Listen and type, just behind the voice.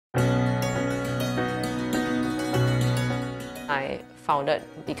I founded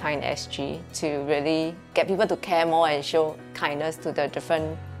Be Kind SG to really get people to care more and show kindness to the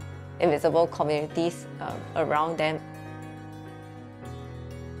different invisible communities around them.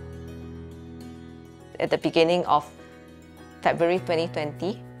 At the beginning of February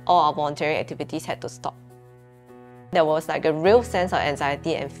 2020, all our volunteering activities had to stop. There was like a real sense of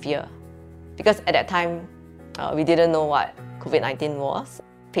anxiety and fear because at that time we didn't know what COVID-19 was.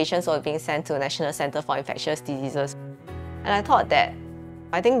 Patients were being sent to the National Center for Infectious Diseases. And I thought that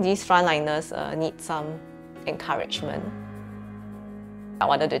I think these frontliners need some encouragement. I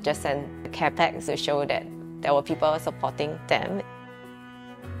wanted to just send care packs to show that there were people supporting them.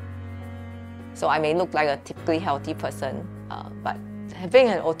 So I may look like a typically healthy person, but having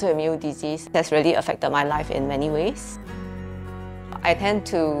an autoimmune disease has really affected my life in many ways. I tend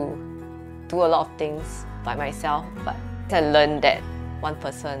to do a lot of things by myself, but I learned that one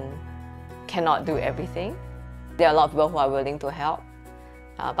person cannot do everything. There are a lot of people who are willing to help,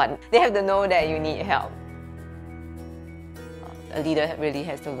 but they have to know that you need help. A leader really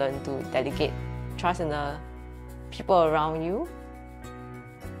has to learn to delegate trust in the people around you.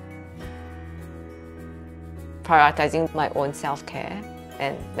 Prioritizing my own self-care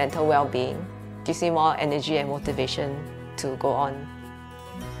and mental well-being gives me more energy and motivation to go on.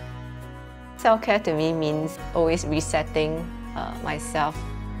 Self-care to me means always resetting myself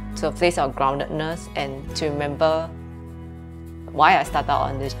to a place of groundedness and to remember why I started out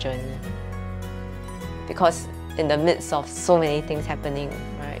on this journey. Because in the midst of so many things happening,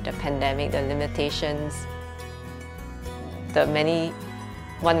 right, the pandemic, the limitations, the many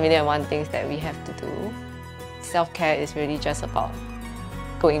 1,000,001 things that we have to do, self-care is really just about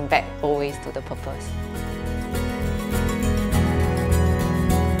going back always to the purpose.